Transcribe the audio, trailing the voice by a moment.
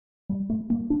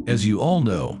As you all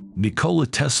know, Nikola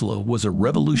Tesla was a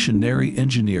revolutionary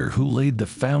engineer who laid the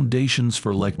foundations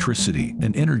for electricity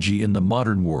and energy in the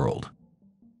modern world.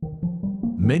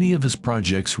 Many of his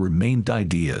projects remained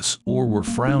ideas or were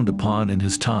frowned upon in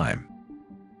his time.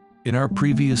 In our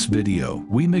previous video,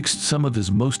 we mixed some of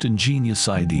his most ingenious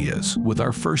ideas with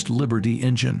our first Liberty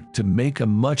engine to make a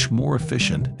much more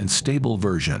efficient and stable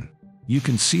version. You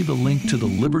can see the link to the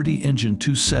Liberty Engine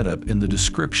 2 setup in the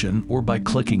description or by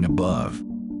clicking above.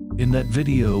 In that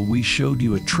video, we showed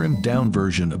you a trimmed-down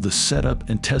version of the setup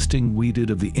and testing we did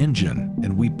of the engine,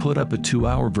 and we put up a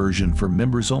 2-hour version for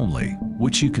members only,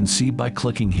 which you can see by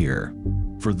clicking here.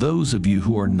 For those of you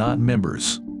who are not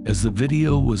members, as the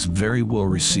video was very well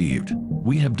received,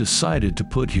 we have decided to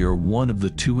put here one of the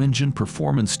 2 engine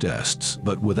performance tests,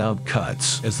 but without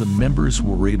cuts, as the members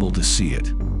were able to see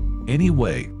it.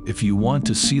 Anyway, if you want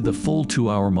to see the full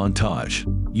 2-hour montage,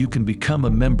 you can become a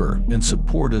member and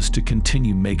support us to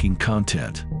continue making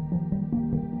content.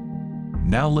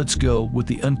 Now let's go with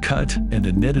the uncut and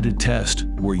unedited test,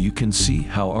 where you can see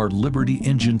how our Liberty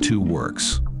Engine 2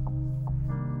 works.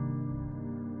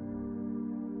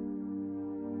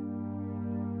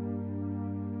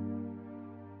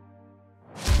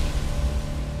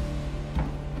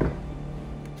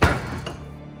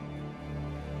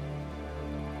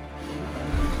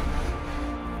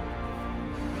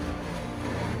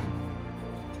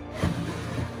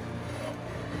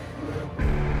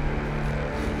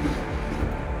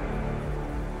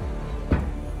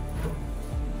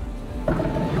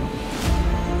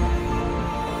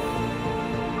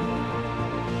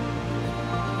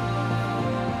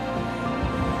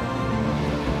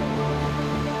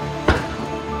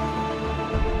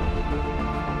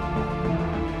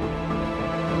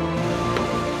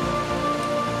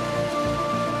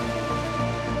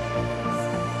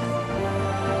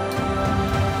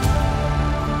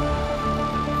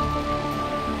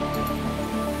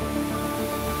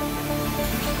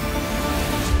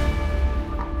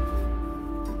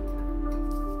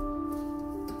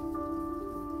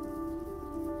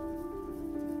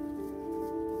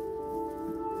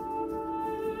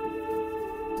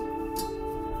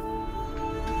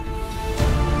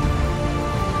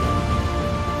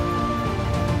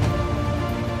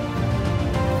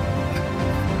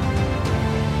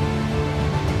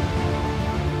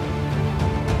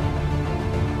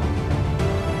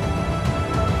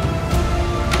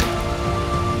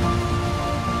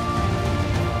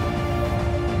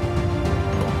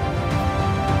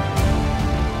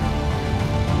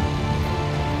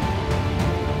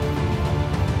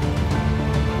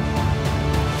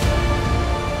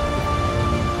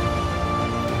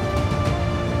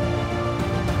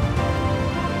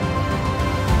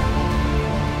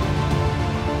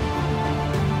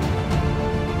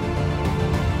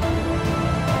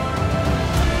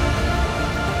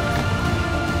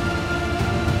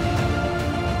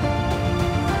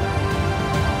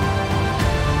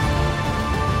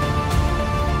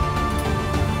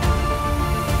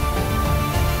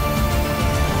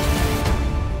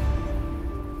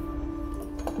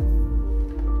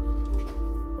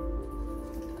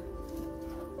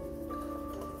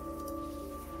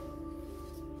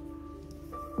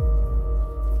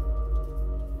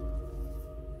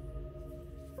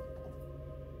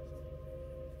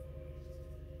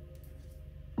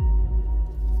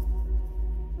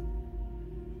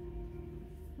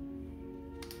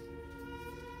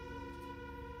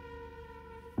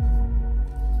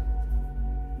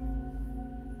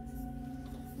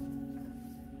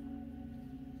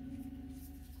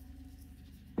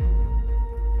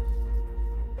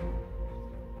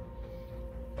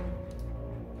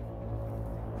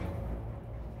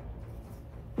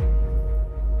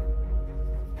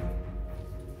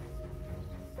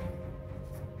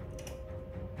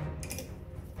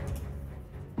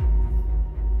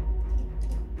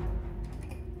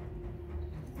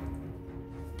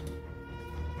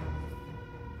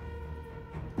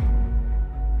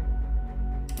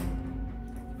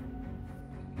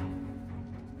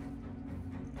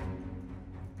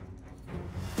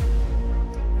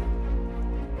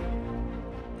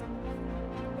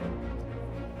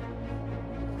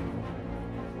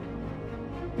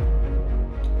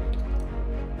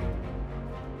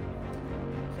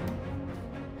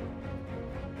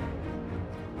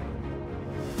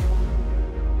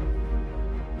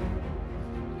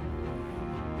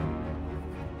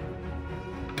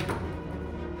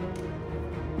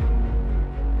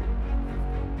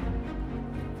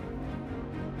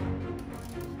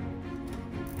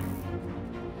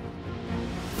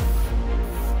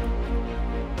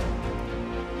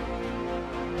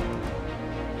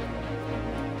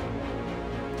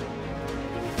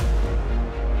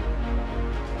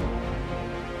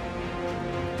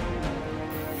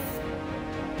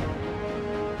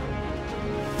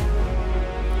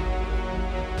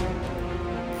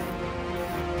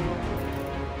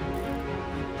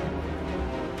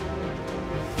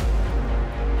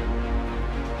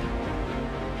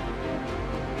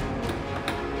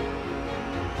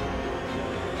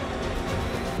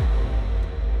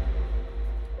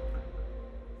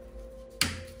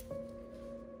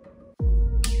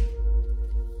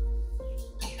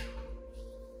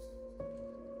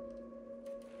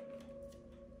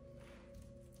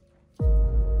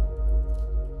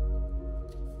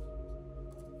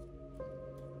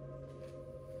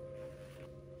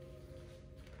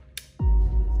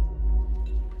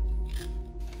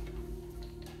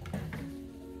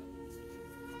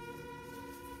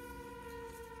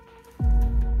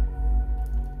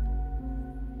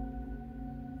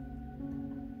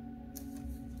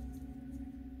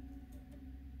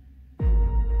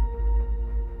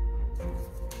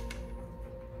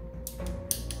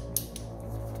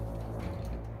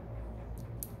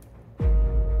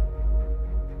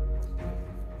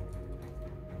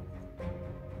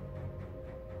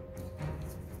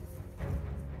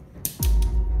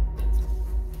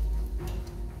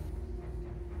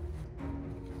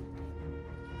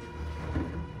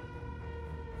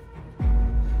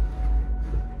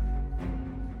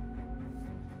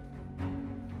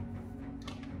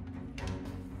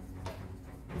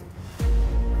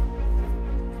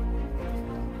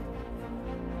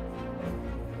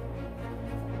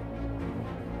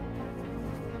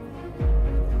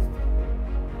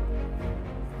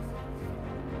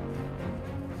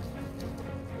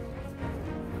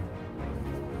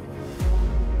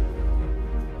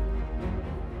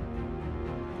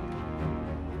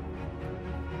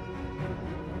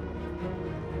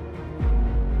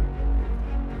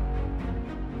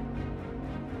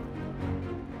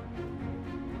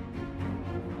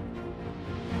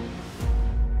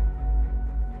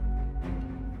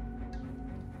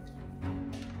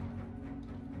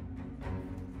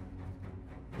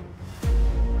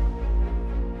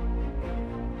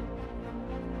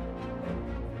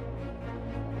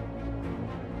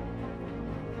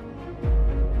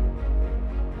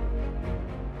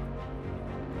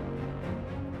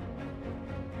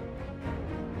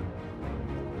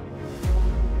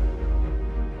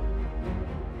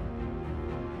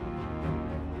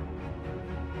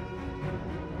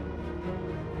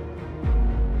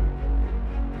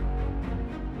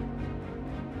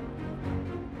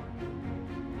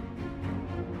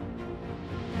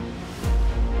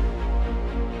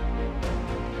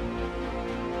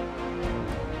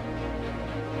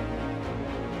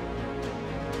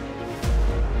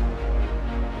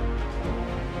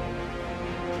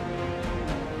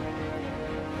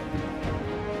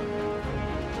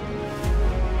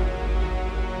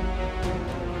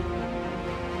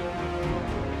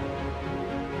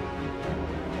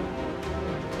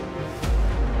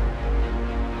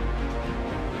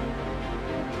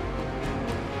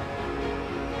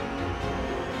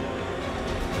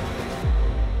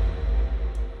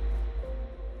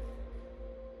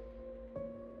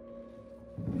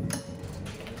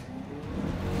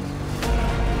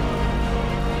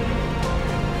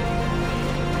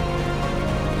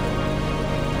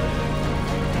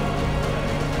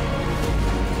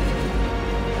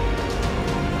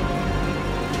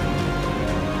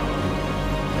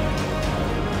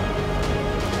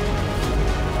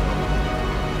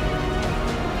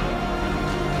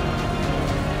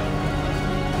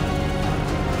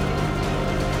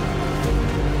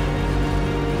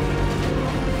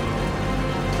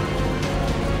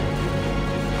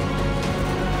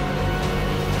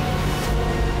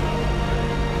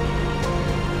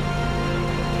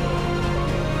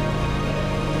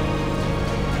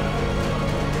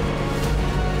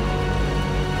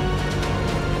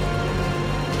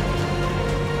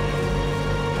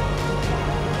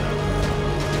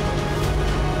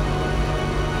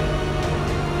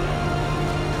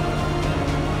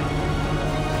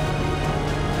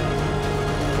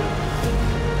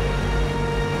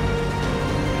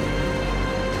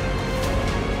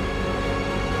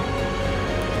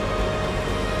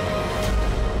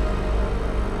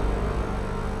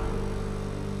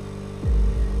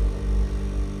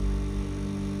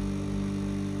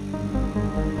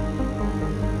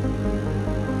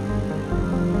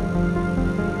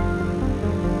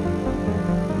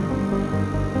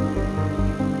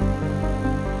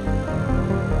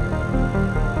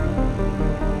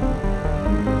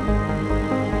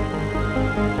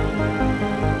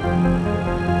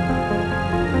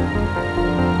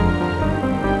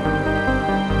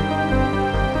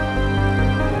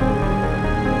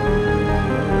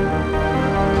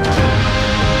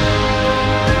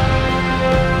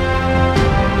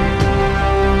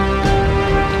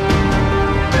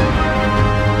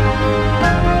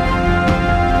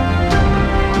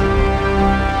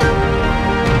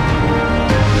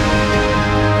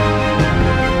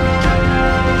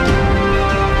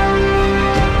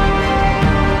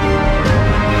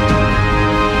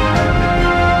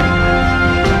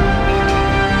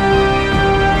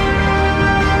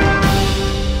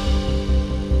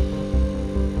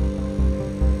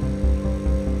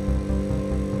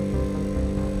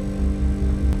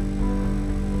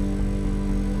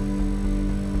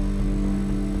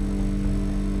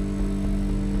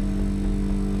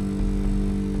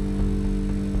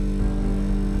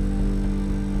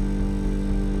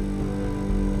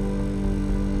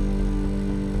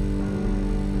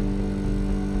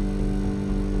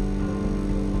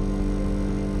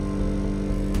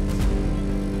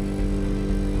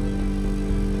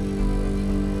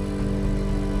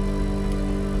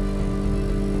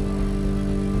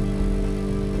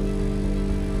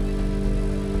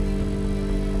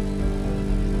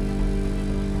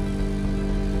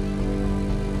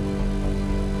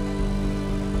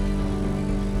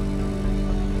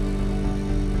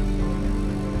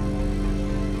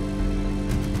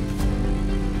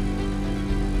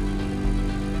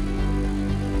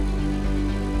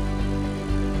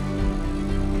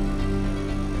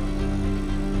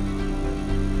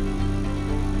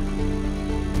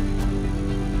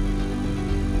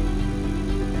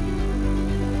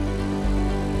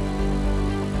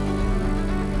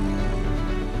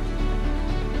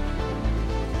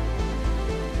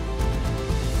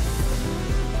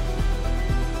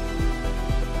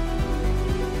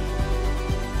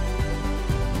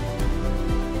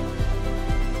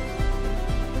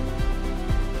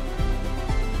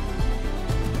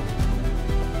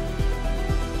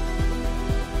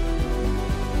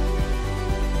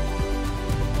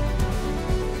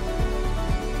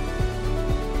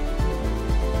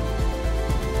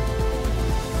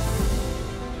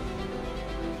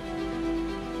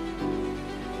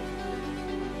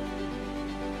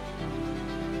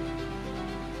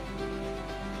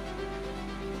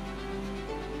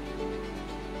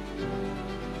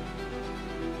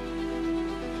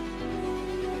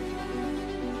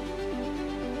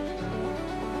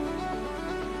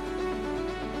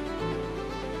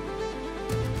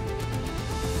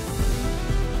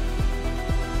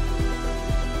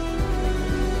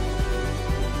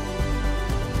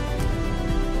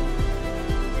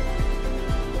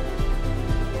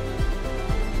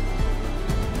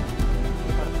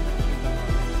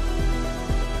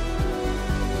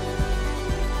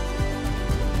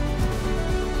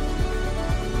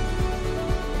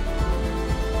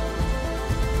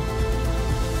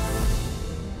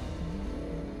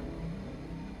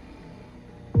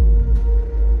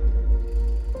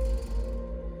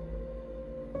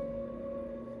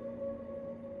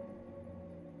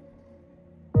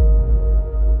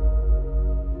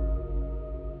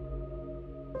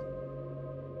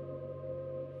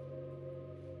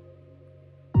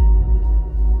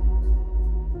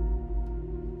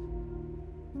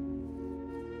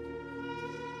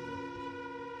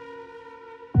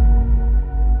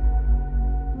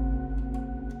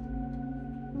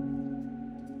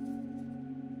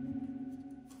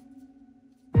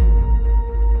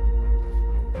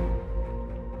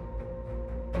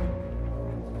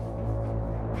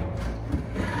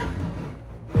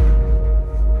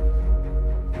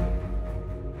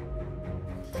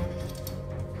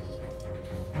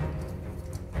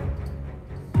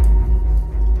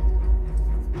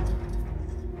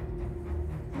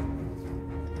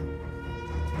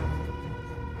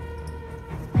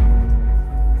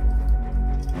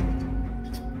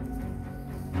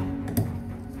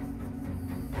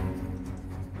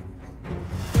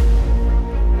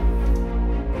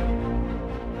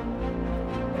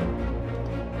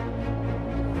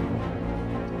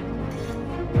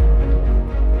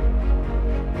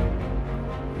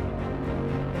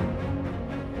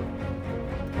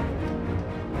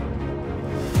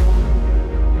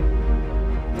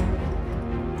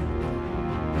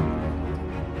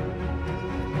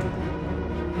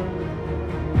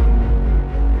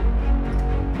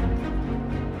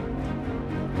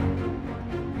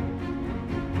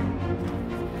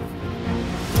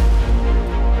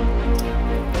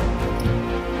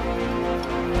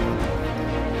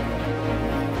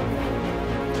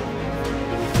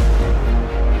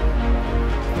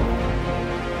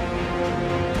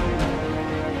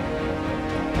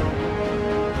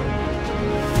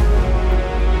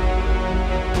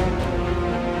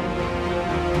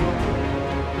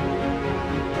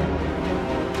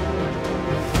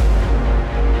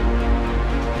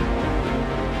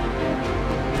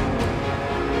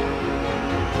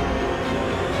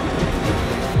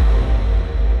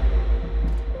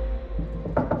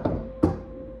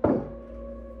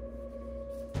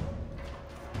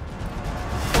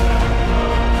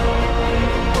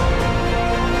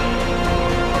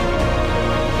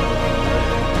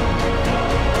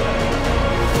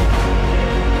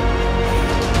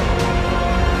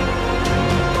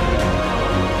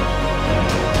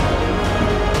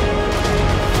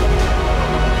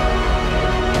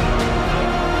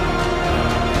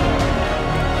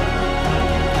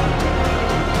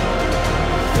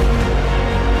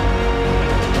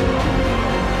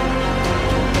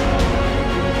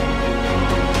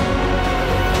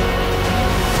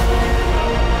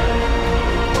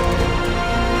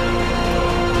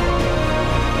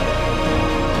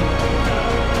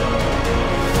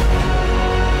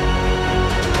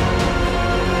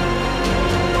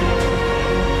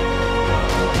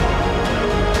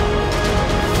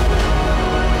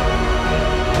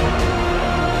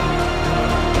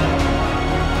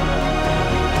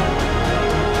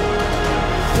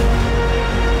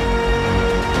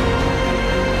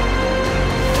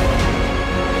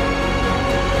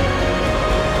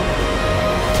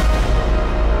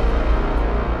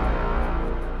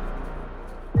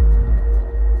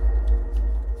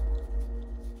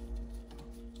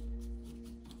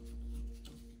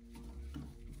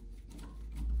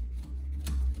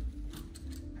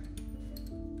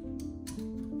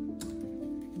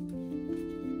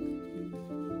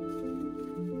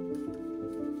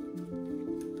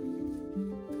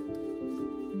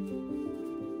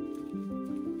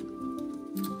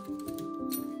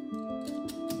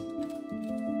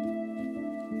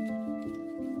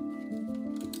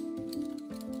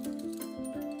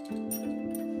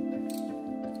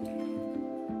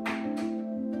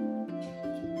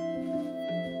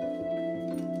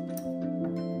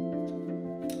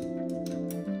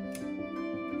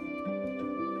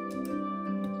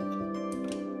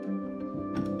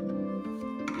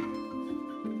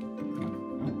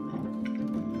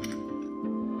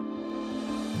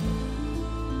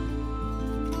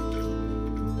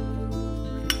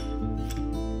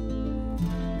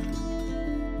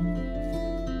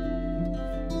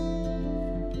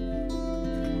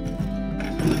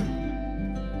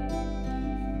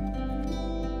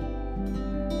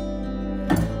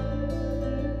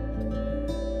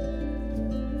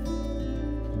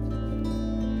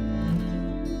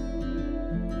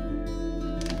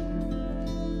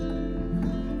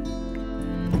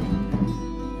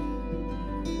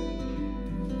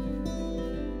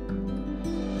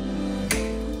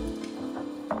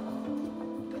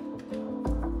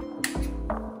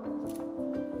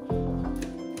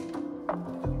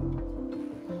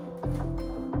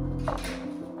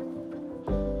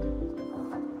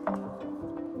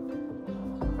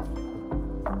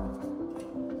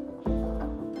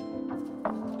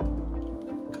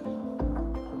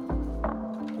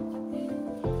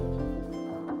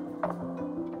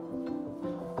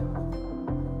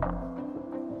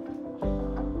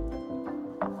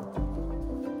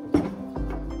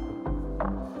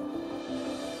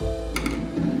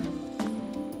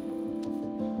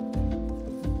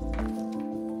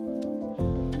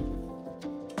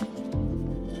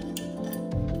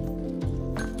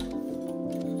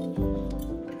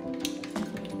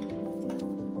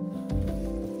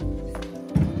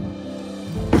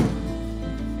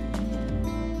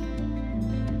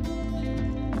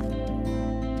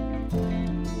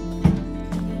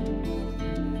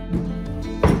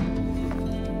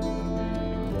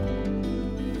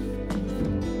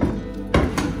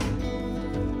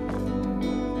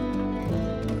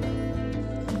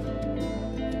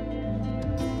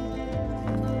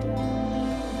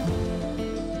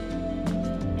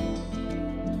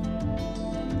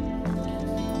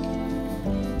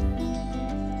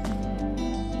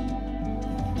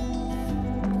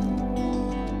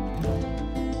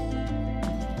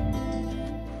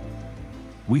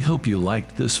 We hope you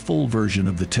liked this full version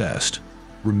of the test.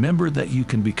 Remember that you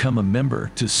can become a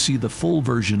member to see the full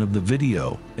version of the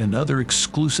video and other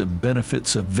exclusive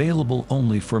benefits available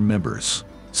only for members.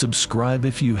 Subscribe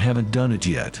if you haven't done it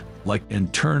yet, like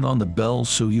and turn on the bell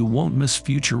so you won't miss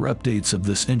future updates of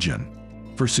this engine.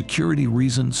 For security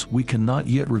reasons, we cannot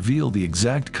yet reveal the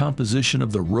exact composition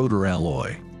of the rotor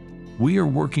alloy. We are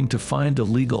working to find a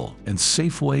legal and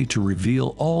safe way to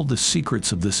reveal all the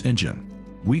secrets of this engine.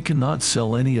 We cannot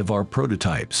sell any of our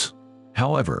prototypes.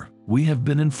 However, we have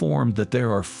been informed that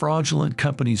there are fraudulent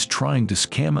companies trying to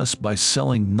scam us by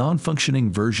selling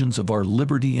non-functioning versions of our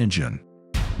Liberty engine.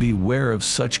 Beware of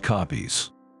such copies.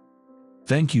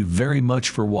 Thank you very much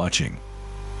for watching.